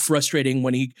becomes really frustrating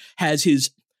when he has his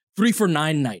 3 for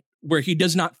 9 night, where he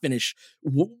does not finish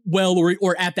well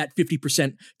or at that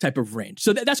 50% type of range.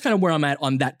 So that's kind of where I'm at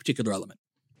on that particular element.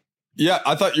 Yeah,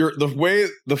 I thought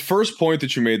the first point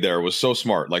that you made there was so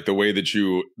smart, like the way that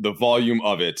the volume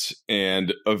of it,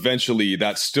 and eventually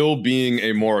that still being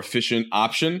a more efficient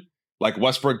option, like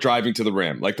Westbrook driving to the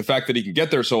rim, like the fact that he can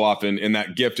get there so often in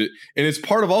that gift. And it's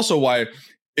part of also why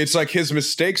it's like his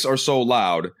mistakes are so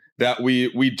loud that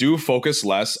we do focus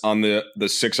less on the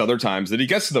 6 other times that he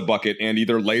gets to the bucket and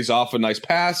either lays off a nice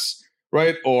pass,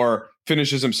 right, or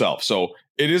finishes himself. So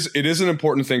it is an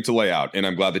important thing to lay out, and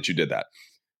I'm glad that you did that.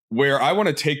 Where I want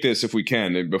to take this, if we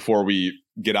can, and before we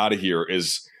get out of here,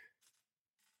 is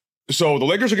so the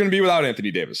Lakers are going to be without Anthony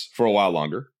Davis for a while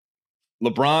longer.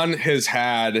 LeBron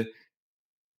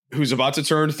who's about to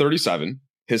turn 37,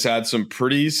 has had some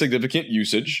pretty significant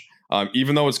usage,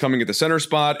 even though it's coming at the center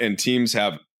spot, and teams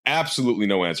have absolutely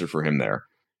no answer for him there.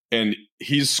 And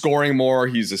he's scoring more,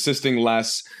 he's assisting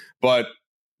less. But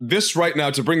this right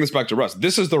now, to bring this back to Russ,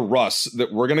 this is the Russ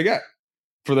that we're going to get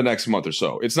for the next month or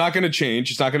so. It's not going to change.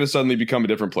 It's not going to suddenly become a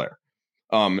different player.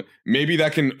 Maybe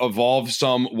that can evolve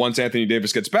some once Anthony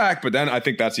Davis gets back, but then I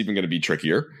think that's even going to be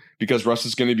trickier because Russ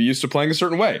is going to be used to playing a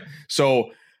certain way. So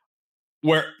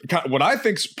what I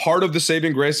think's part of the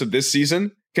saving grace of this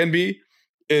season can be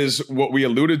is what we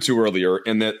alluded to earlier,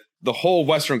 in that the whole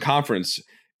Western Conference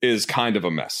is kind of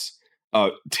a mess.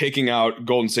 Taking out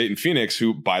Golden State and Phoenix,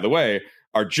 who, by the way,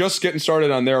 are just getting started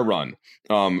on their run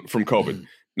from COVID.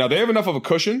 Now, they have enough of a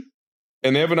cushion,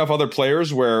 and they have enough other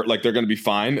players where like they're going to be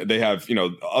fine. They have,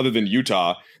 other than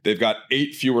Utah, they've got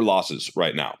 8 fewer losses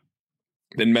right now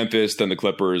than Memphis, than the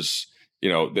Clippers.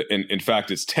 In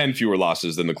fact, it's 10 fewer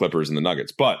losses than the Clippers and the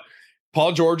Nuggets. But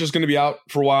Paul George is going to be out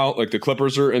for a while. Like, the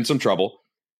Clippers are in some trouble.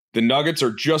 The Nuggets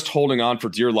are just holding on for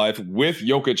dear life with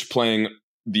Jokic playing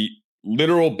the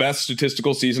literal best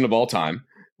statistical season of all time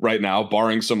right now,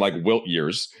 barring some like wilt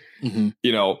years.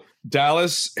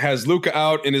 Dallas has Luka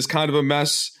out and is kind of a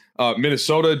mess.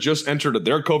 Minnesota just entered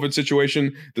their COVID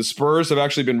situation. The Spurs have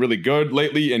actually been really good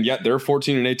lately, and yet they're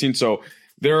 14 and 18. So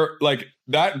they're like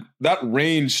that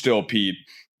range still, Pete.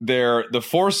 They're the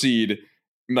 4 seed.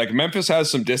 Like, Memphis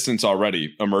has some distance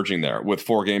already emerging there with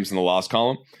 4 games in the loss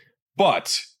column.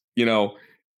 But,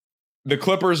 the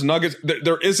Clippers, Nuggets,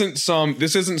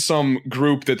 this isn't some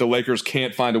group that the Lakers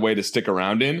can't find a way to stick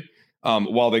around in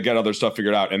while they get other stuff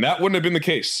figured out. And that wouldn't have been the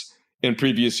case in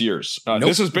previous years. Nope.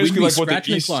 This is basically like what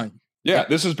the East. Yeah,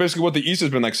 this is basically what the East has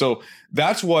been like. So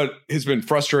that's what has been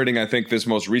frustrating, I think, this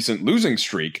most recent losing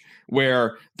streak,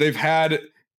 where they've had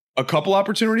a couple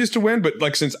opportunities to win, but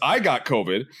like since I got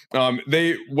COVID,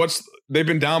 they've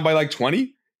been down by like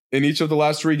 20 in each of the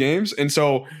last 3 games. And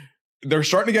so they're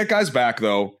starting to get guys back,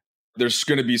 though. There's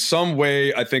going to be some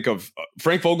way, I think, of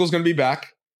Frank Vogel's going to be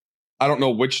back. I don't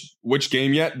know which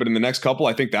game yet, but in the next couple,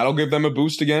 I think that'll give them a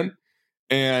boost again.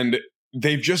 And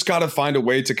they've just got to find a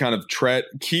way to kind of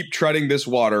keep treading this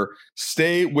water,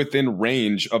 stay within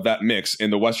range of that mix in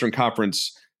the Western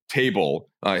Conference table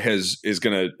is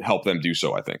going to help them do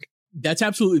so, I think. That's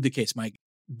absolutely the case, Mike.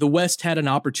 The West had an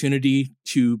opportunity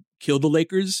to kill the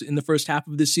Lakers in the first half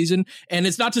of this season. And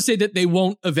it's not to say that they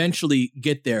won't eventually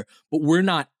get there, but we're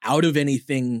not out of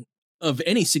anything of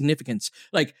any significance.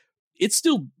 Like, it's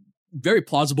still very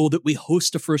plausible that we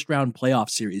host a first round playoff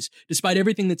series, despite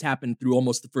everything that's happened through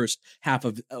almost the first half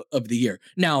of the year.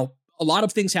 Now, a lot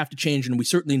of things have to change, and we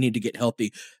certainly need to get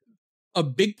healthy. A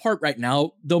big part right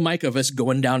now, though, Mike, of us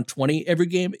going down 20 every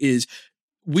game is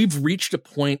we've reached a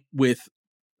point with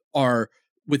our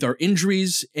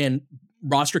injuries and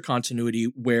roster continuity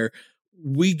where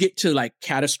we get to like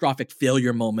catastrophic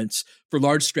failure moments for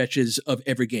large stretches of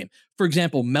every game. For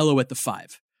example, Melo at the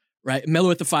 5. Right, Melo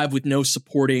at the 5 with no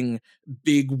supporting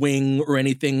big wing or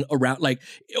anything around. Like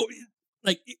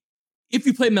if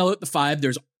you play Melo at the 5,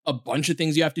 there's a bunch of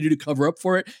things you have to do to cover up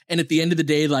for it. And at the end of the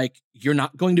day, like, you're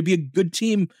not going to be a good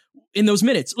team in those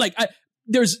minutes. Like,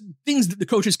 there's things that the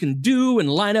coaches can do and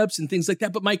lineups and things like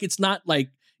that. But Mike, it's not like,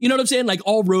 you know what I'm saying? Like,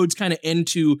 all roads kind of end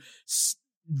to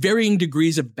varying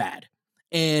degrees of bad,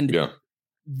 and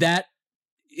that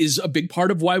is a big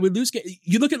part of why we lose.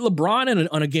 You look at LeBron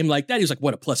on a game like that, he was like,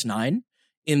 what, a +9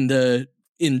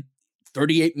 in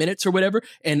 38 minutes or whatever.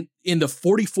 And in the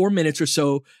 44 minutes or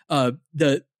so,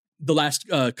 the last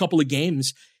couple of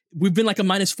games, we've been like a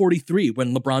 -43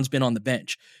 when LeBron's been on the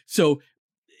bench. So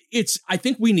I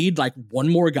think we need like one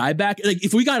more guy back. Like,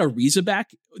 if we got Ariza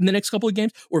back in the next couple of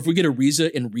games, or if we get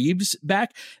Ariza and Reeves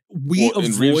back,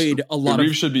 avoid a lot of.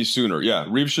 Reeves should be sooner. Yeah,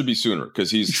 Reeves should be sooner because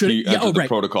he entered the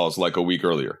protocols like a week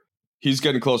earlier. He's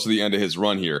getting close to the end of his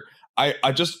run here. I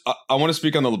want to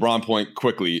speak on the LeBron point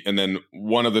quickly, and then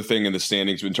one other thing in the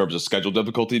standings in terms of schedule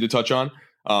difficulty to touch on.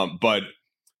 But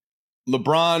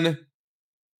LeBron,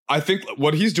 I think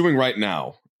what he's doing right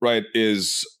now, right,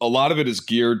 is a lot of it is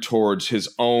geared towards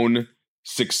his own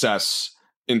success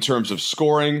in terms of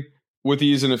scoring with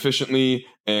ease and efficiently,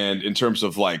 and in terms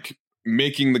of like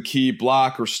making the key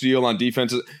block or steal on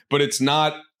defenses. But it's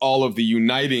not all of the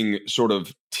uniting sort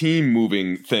of team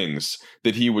moving things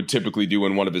that he would typically do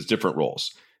in one of his different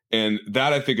roles. And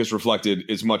that, I think, is reflected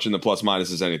as much in the plus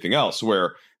minus as anything else,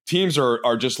 where teams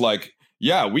are just like,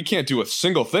 yeah, we can't do a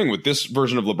single thing with this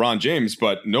version of LeBron James,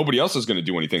 but nobody else is going to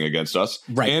do anything against us.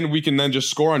 Right. And we can then just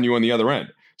score on you on the other end.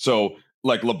 So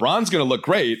like LeBron's going to look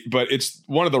great, but it's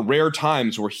one of the rare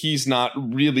times where he's not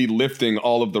really lifting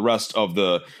all of the rest of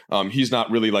the, he's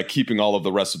not really like keeping all of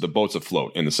the rest of the boats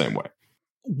afloat in the same way.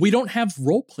 We don't have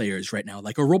role players right now.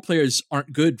 Like, our role players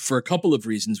aren't good for a couple of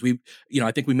reasons.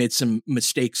 I think we made some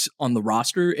mistakes on the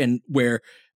roster, and where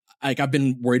like I've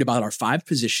been worried about our 5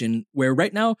 position, where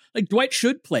right now, like, Dwight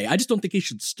should play. I just don't think he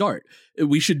should start.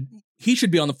 He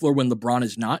should be on the floor when LeBron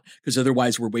is not, because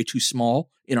otherwise we're way too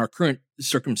small in our current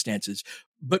circumstances.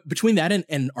 But between that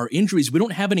and our injuries, we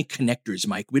don't have any connectors,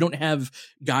 Mike. We don't have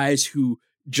guys who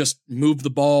just move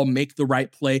the ball, make the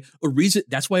right play.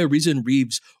 That's why Ariza and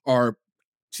Reeves are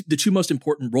the 2 most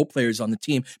important role players on the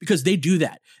team, because they do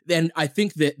that. Then I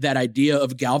think that idea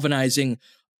of galvanizing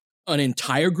an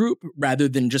entire group rather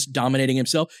than just dominating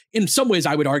himself. In some ways,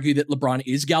 I would argue that LeBron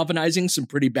is galvanizing some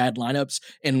pretty bad lineups,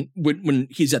 and when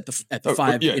he's at the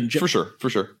 5, yeah, for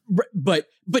sure. But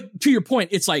to your point,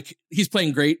 it's like he's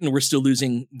playing great and we're still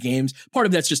losing games. Part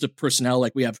of that's just a personnel,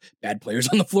 like we have bad players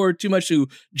on the floor too much who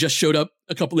just showed up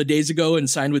a couple of days ago and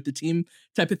signed with the team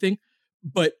type of thing.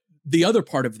 But the other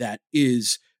part of that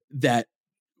is that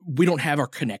we don't have our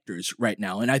connectors right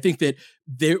now, and I think that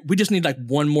we just need like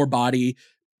one more body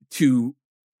to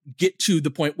get to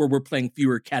the point where we're playing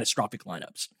fewer catastrophic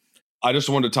lineups. I just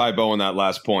wanted to tie a bow on that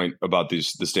last point about the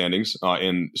standings.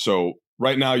 And so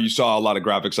right now you saw a lot of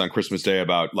graphics on Christmas Day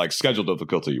about like schedule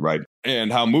difficulty, right?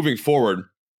 And how moving forward,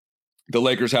 the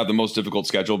Lakers have the most difficult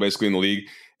schedule basically in the league.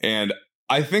 And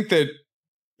I think that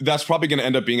that's probably going to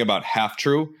end up being about half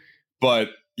true, but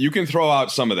you can throw out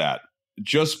some of that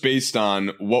just based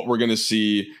on what we're going to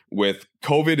see with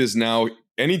COVID. Is now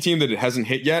any team that it hasn't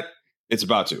hit yet, it's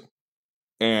about to.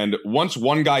 And once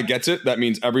one guy gets it, that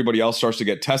means everybody else starts to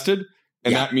get tested.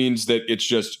 And that means that it's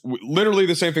just literally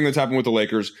the same thing that's happened with the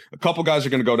Lakers. A couple guys are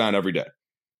going to go down every day.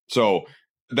 So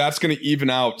that's going to even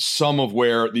out some of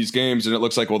where these games, and it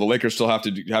looks like, well, the Lakers still have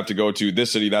to go to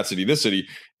this city, that city, this city.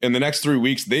 In the next 3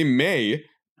 weeks, they may,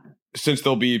 since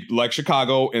they'll be like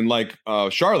Chicago and like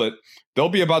Charlotte, they'll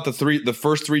be about the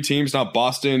first 3 teams, not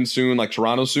Boston soon, like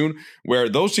Toronto soon, where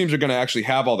those teams are going to actually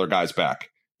have all their guys back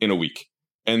in a week.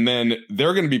 And then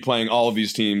they're going to be playing all of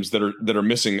these teams that are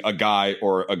missing a guy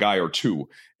or 2.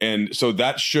 And so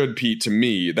that should, Pete, to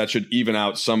me, that should even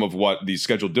out some of what the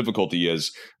schedule difficulty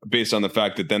is, based on the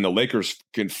fact that then the Lakers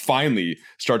can finally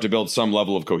start to build some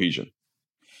level of cohesion.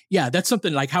 Yeah, that's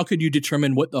something like, how could you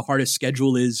determine what the hardest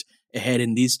schedule is ahead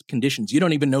in these conditions? You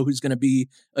don't even know who's going to be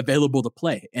available to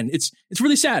play. And it's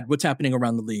really sad what's happening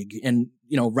around the league and,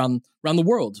 around the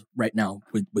world right now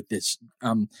with this.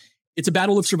 It's a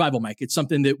battle of survival, Mike. It's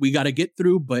something that we got to get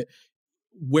through, but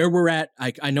where we're at,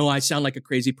 I know I sound like a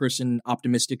crazy person,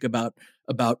 optimistic about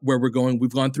where we're going.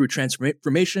 We've gone through a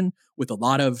transformation with a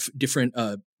lot of different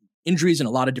injuries and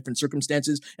a lot of different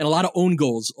circumstances and a lot of own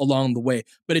goals along the way,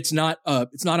 but it's not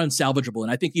unsalvageable. And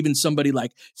I think even somebody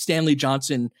like Stanley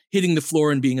Johnson hitting the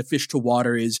floor and being a fish to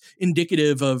water is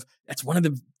indicative of, that's one of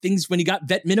the things when you got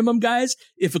vet minimum guys,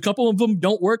 if a couple of them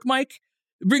don't work, Mike,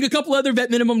 bring a couple other vet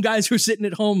minimum guys who are sitting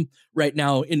at home right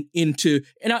now into,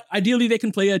 and ideally they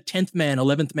can play a 10th man,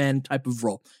 11th man type of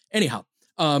role. Anyhow,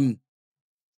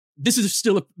 this is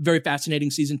still a very fascinating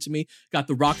season to me. Got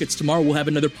the Rockets tomorrow. We'll have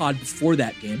another pod before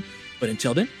that game. But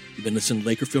until then, you've been listening to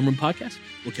Laker Film Room Podcast.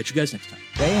 We'll catch you guys next time.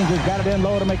 Baines has got it in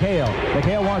low to McHale.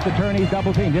 McHale wants to turn. He's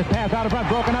double teamed. Just pass out in front.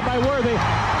 Broken up by Worthy.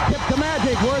 Tip to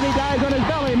Magic. Worthy dives on his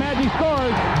belly. Magic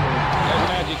scores. There's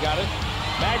Magic got it.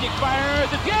 Magic fires.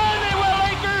 It's good. They will.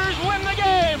 Lakers win the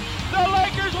game. The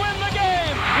Lakers win the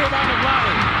game. Rebound of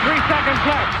Lonnie. 3 seconds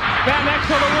left. Van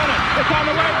Exel to win it. It's on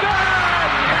the way. Good.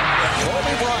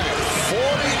 Kobe Bryant, 48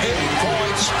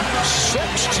 points,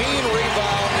 16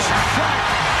 rebounds. Shot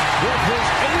with his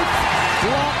 8th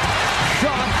block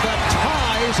shot that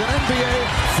ties an NBA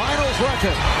Finals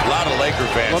record. A lot of Laker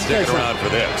fans sticking around for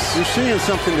this. You're seeing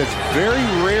something that's very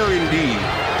rare indeed.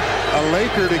 A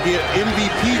Laker to get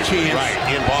MVP chance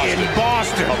in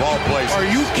Boston. Of all places. Are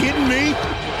you kidding me?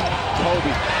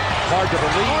 Kobe, hard to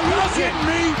believe. Are you kidding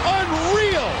me?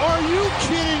 Unreal. Are you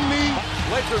kidding me?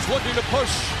 Lakers looking to push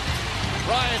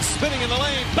Bryant spinning in the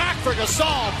lane, back for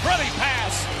Gasol, pretty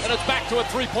pass, and it's back to a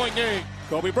 3-point game.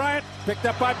 Kobe Bryant picked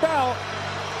up by Bell.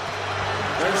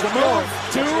 There's the score. move.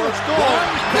 2, 1,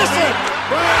 Miss it!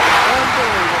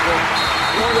 Unbelievable.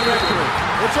 For the victory.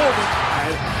 It's over.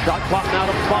 Shot clock now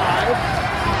to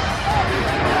 5.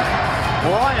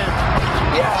 Bryant.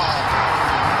 Yes!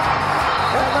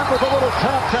 And that was a little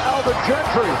tap to Alvin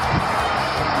Gentry.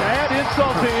 Add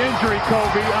insult to injury,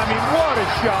 Kobe. I mean, what a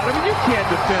shot. I mean, you can't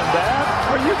defend that.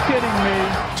 Are you kidding me?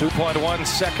 2.1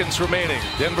 seconds remaining.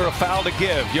 Denver a foul to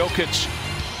give. Jokic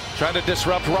trying to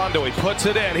disrupt Rondo. He puts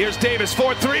it in. Here's Davis,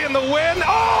 4-3 in the win.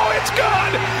 Oh, it's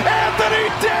good! Anthony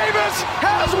Davis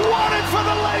has won it for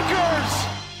the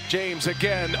Lakers! James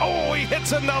again. Oh, he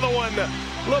hits another one.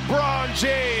 LeBron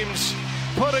James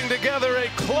putting together a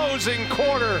closing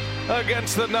quarter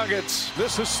against the Nuggets.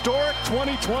 This historic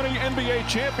 2020 NBA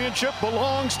championship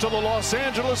belongs to the Los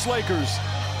Angeles Lakers.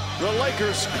 The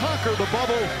Lakers conquer the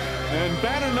bubble, and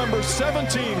banner number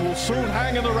 17 will soon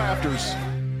hang in the rafters.